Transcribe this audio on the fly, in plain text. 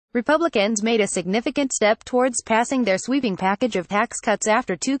Republicans made a significant step towards passing their sweeping package of tax cuts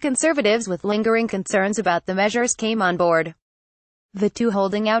after two conservatives with lingering concerns about the measures came on board. The two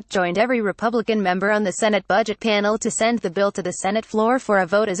holding out joined every Republican member on the Senate budget panel to send the bill to the Senate floor for a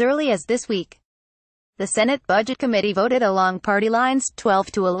vote as early as this week. The Senate Budget Committee voted along party lines,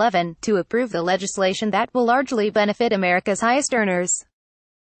 12-11, to approve the legislation that will largely benefit America's highest earners.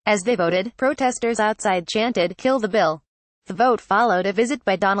 As they voted, protesters outside chanted, "Kill the bill." The vote followed a visit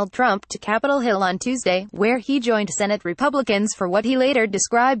by Donald Trump to Capitol Hill on Tuesday, where he joined Senate Republicans for what he later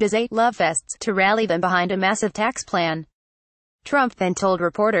described as a love fest to rally them behind a massive tax plan. Trump then told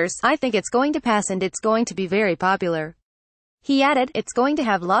reporters, "I think it's going to pass and it's going to be very popular." He added, "It's going to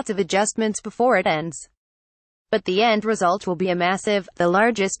have lots of adjustments before it ends. But the end result will be a massive, the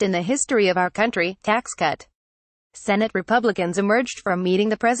largest in the history of our country, tax cut." Senate Republicans emerged from meeting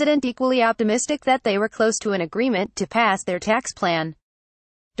the president equally optimistic that they were close to an agreement to pass their tax plan.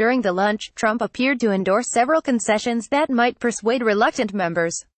 During the lunch, Trump appeared to endorse several concessions that might persuade reluctant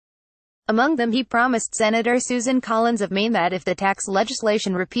members. Among them, he promised Senator Susan Collins of Maine that if the tax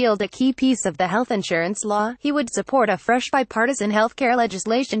legislation repealed a key piece of the health insurance law, he would support a fresh bipartisan health care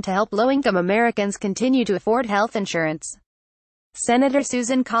legislation to help low-income Americans continue to afford health insurance. Senator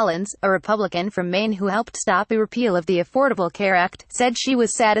Susan Collins, a Republican from Maine who helped stop a repeal of the Affordable Care Act, said she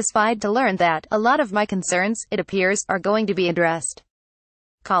was satisfied to learn that "a lot of my concerns, it appears, are going to be addressed."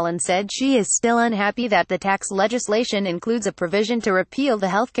 Collins said she is still unhappy that the tax legislation includes a provision to repeal the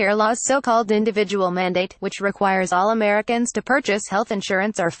healthcare law's so-called individual mandate, which requires all Americans to purchase health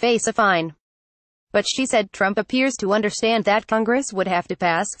insurance or face a fine. But she said Trump appears to understand that Congress would have to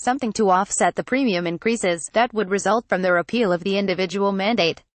pass something to offset the premium increases that would result from the repeal of the individual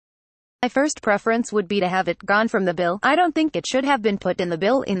mandate. "My first preference would be to have it gone from the bill. I don't think it should have been put in the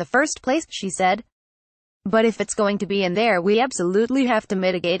bill in the first place," she said. "But if it's going to be in there, we absolutely have to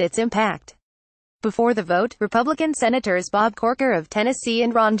mitigate its impact." Before the vote, Republican Senators Bob Corker of Tennessee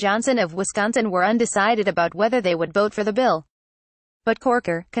and Ron Johnson of Wisconsin were undecided about whether they would vote for the bill. But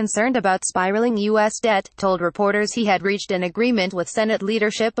Corker, concerned about spiraling U.S. debt, told reporters he had reached an agreement with Senate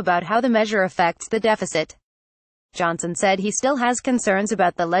leadership about how the measure affects the deficit. Johnson said he still has concerns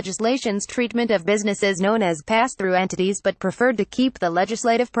about the legislation's treatment of businesses known as pass-through entities but preferred to keep the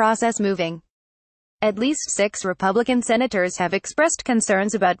legislative process moving. At least 6 Republican senators have expressed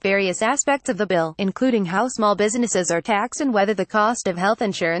concerns about various aspects of the bill, including how small businesses are taxed and whether the cost of health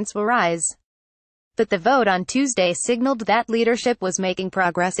insurance will rise. But the vote on Tuesday signaled that leadership was making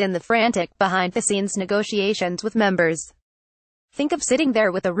progress in the frantic, behind-the-scenes negotiations with members. "Think of sitting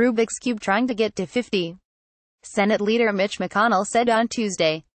there with a Rubik's Cube trying to get to 50. Senate Leader Mitch McConnell said on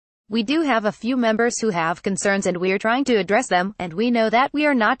Tuesday. "We do have a few members who have concerns and we're trying to address them, and we know that we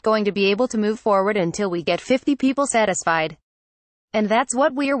are not going to be able to move forward until we get 50 people satisfied. And that's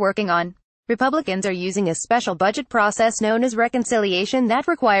what we are working on." Republicans are using a special budget process known as reconciliation that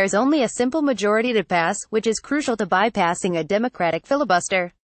requires only a simple majority to pass, which is crucial to bypassing a Democratic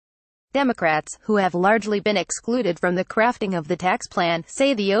filibuster. Democrats, who have largely been excluded from the crafting of the tax plan,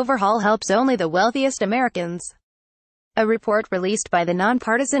 say the overhaul helps only the wealthiest Americans. A report released by the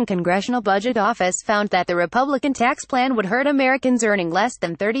nonpartisan Congressional Budget Office found that the Republican tax plan would hurt Americans earning less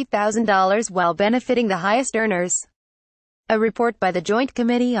than $30,000 while benefiting the highest earners. A report by the Joint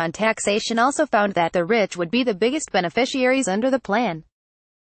Committee on Taxation also found that the rich would be the biggest beneficiaries under the plan.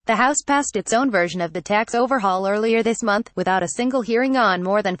 The House passed its own version of the tax overhaul earlier this month, without a single hearing on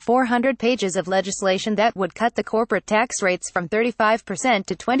more than 400 pages of legislation that would cut the corporate tax rates from 35%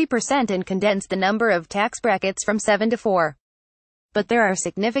 to 20% and condense the number of tax brackets from 7 to 4. But there are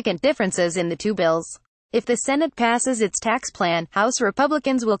significant differences in the two bills. If the Senate passes its tax plan, House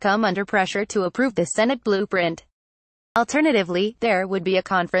Republicans will come under pressure to approve the Senate blueprint. Alternatively, there would be a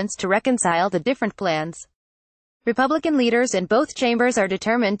conference to reconcile the different plans. Republican leaders in both chambers are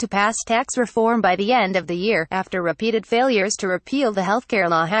determined to pass tax reform by the end of the year, after repeated failures to repeal the healthcare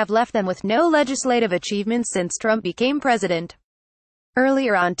law have left them with no legislative achievements since Trump became president.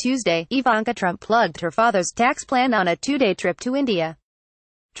 Earlier on Tuesday, Ivanka Trump plugged her father's tax plan on a 2-day trip to India.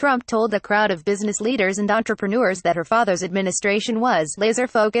 Trump told a crowd of business leaders and entrepreneurs that her father's administration was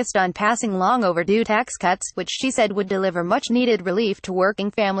laser-focused on passing long-overdue tax cuts, which she said would deliver much-needed relief to working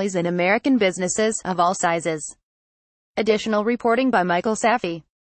families and American businesses of all sizes. Additional reporting by Michael Safi.